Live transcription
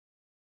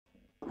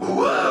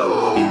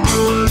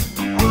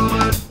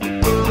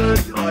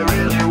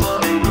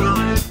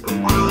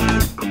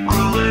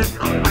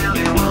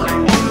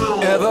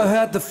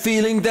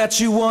feeling that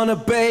you wanna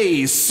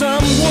be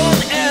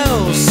someone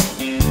else.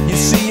 You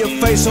see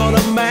your face on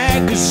a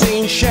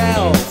magazine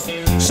shelf,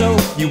 so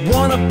you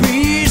wanna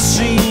be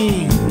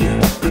seen.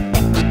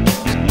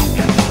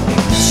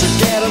 So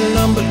get a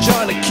number,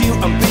 join a queue,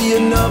 and be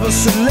another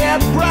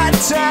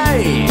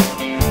celebrity.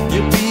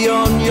 You'll be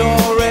on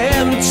your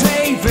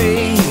MTV.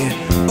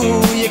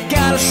 Ooh, you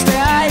gotta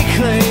stay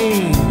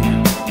clean.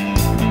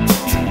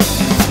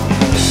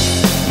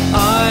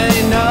 I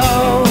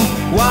know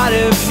what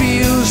it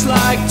feels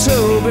like to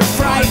be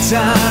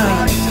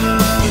frightened.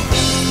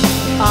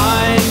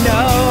 I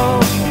know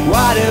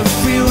what it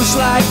feels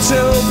like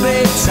to be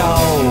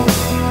told.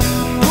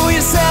 Pull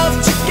yourself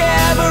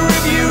together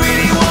if you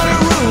really wanna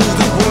rule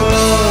the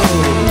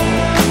world.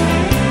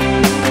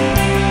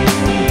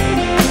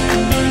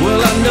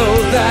 Well, I know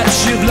that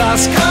you've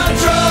lost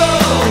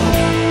control.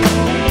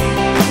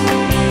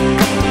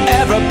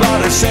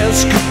 Everybody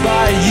says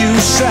goodbye, you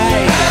say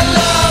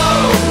hello.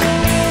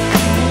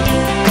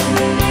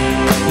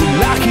 We're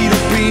lucky to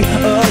be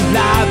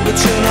alive, but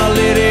you're not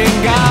letting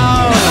go.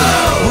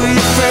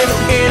 With faith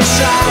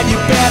inside, you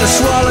better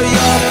swallow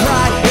your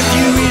pride if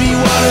you really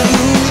wanna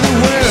rule the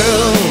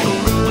world.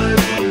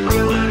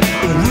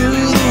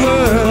 Rule the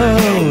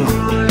world.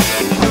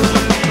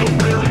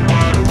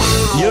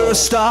 You're a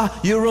star,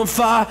 you're on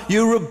fire,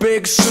 you're a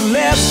big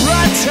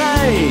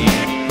celebrity.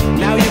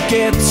 Now you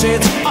get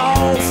it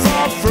all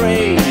for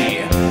free.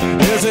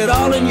 Is it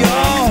all in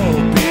your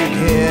big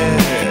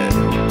head?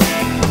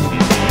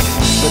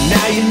 But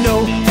now you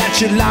know that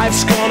your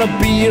life's gonna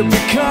be a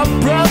big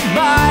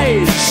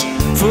compromise,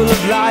 full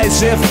of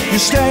lies if you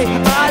stay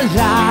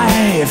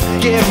alive.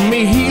 Give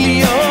me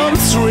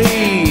Helium3.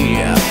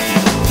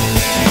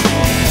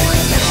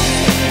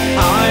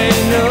 I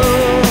know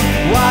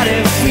what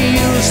it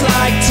feels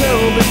like to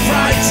be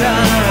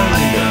frightened.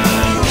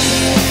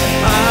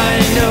 I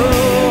know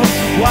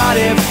what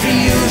it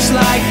feels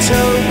like to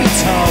be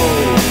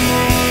told.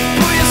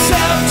 Pull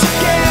yourself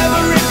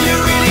together if you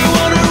really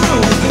wanna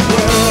rule the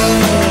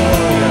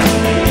world.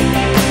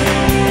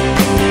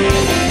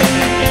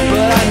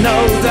 But I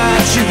know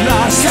that you've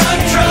lost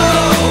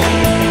control.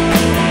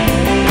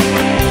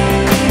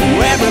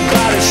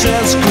 Everybody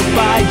says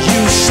goodbye, you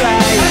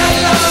say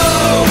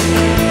hello.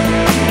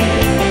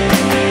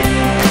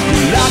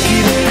 You're lucky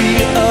to be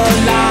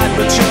alive,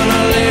 but you're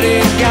not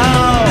letting go.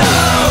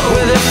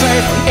 With a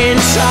faith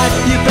inside,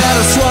 you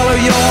better swallow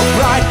your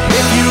pride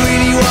if you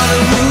really wanna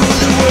rule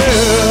the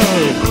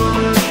world.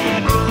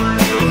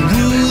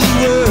 Rule the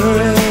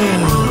world.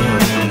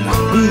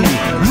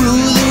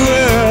 Rule the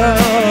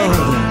world.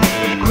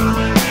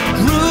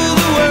 Rule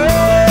the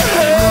world.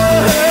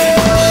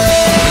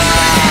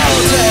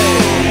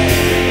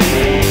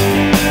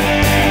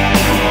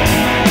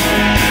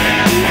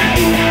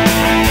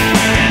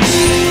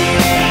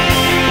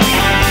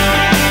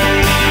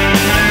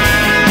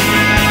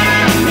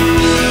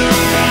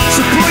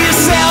 So pull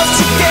yourself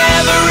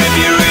together if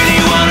you really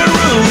wanna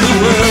rule the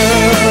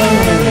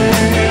world.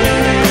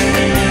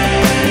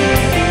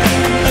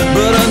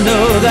 But I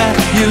know that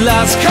you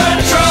lost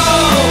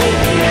control.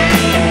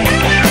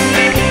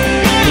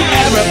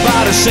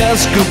 Everybody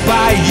says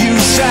goodbye, you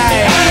say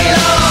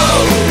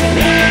hello.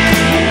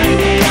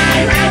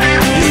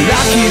 You're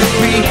lucky to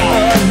be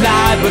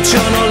alive, but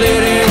you're not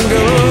letting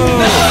go.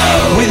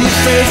 With your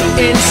faith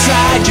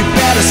inside, you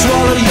better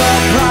swallow your